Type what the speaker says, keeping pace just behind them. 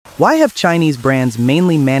Why have Chinese brands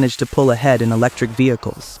mainly managed to pull ahead in electric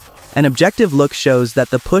vehicles? An objective look shows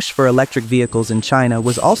that the push for electric vehicles in China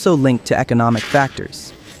was also linked to economic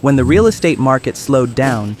factors. When the real estate market slowed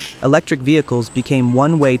down, electric vehicles became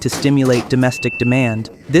one way to stimulate domestic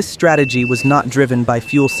demand. This strategy was not driven by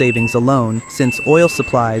fuel savings alone, since oil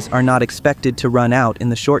supplies are not expected to run out in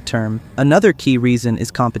the short term. Another key reason is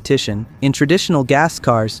competition. In traditional gas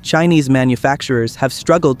cars, Chinese manufacturers have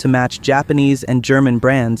struggled to match Japanese and German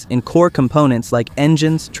brands in core components like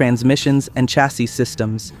engines, transmissions, and chassis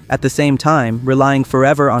systems. At the same time, relying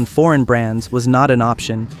forever on foreign brands was not an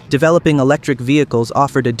option. Developing electric vehicles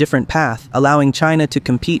offered a different path, allowing China to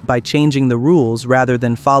compete by changing the rules rather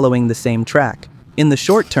than following the same track. In the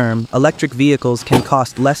short term, electric vehicles can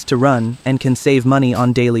cost less to run and can save money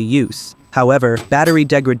on daily use. However, battery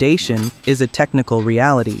degradation is a technical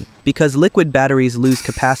reality. Because liquid batteries lose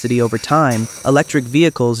capacity over time, electric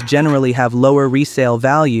vehicles generally have lower resale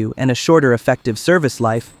value and a shorter effective service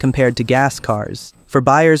life compared to gas cars. For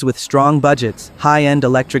buyers with strong budgets, high-end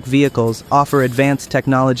electric vehicles offer advanced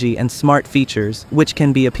technology and smart features, which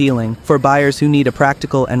can be appealing. For buyers who need a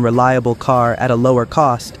practical and reliable car at a lower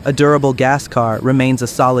cost, a durable gas car remains a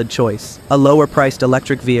solid choice. A lower-priced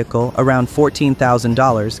electric vehicle, around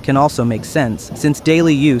 $14,000, can also make sense, since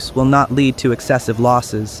daily use will not lead to excessive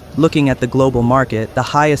losses. Looking at the global market, the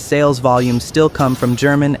highest sales volumes still come from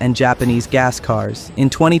German and Japanese gas cars. In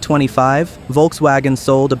 2025, Volkswagen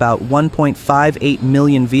sold about 1.58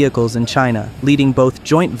 million vehicles in China, leading both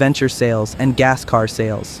joint venture sales and gas car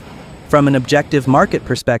sales. From an objective market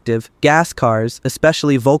perspective, gas cars,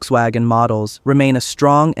 especially Volkswagen models, remain a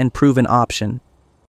strong and proven option.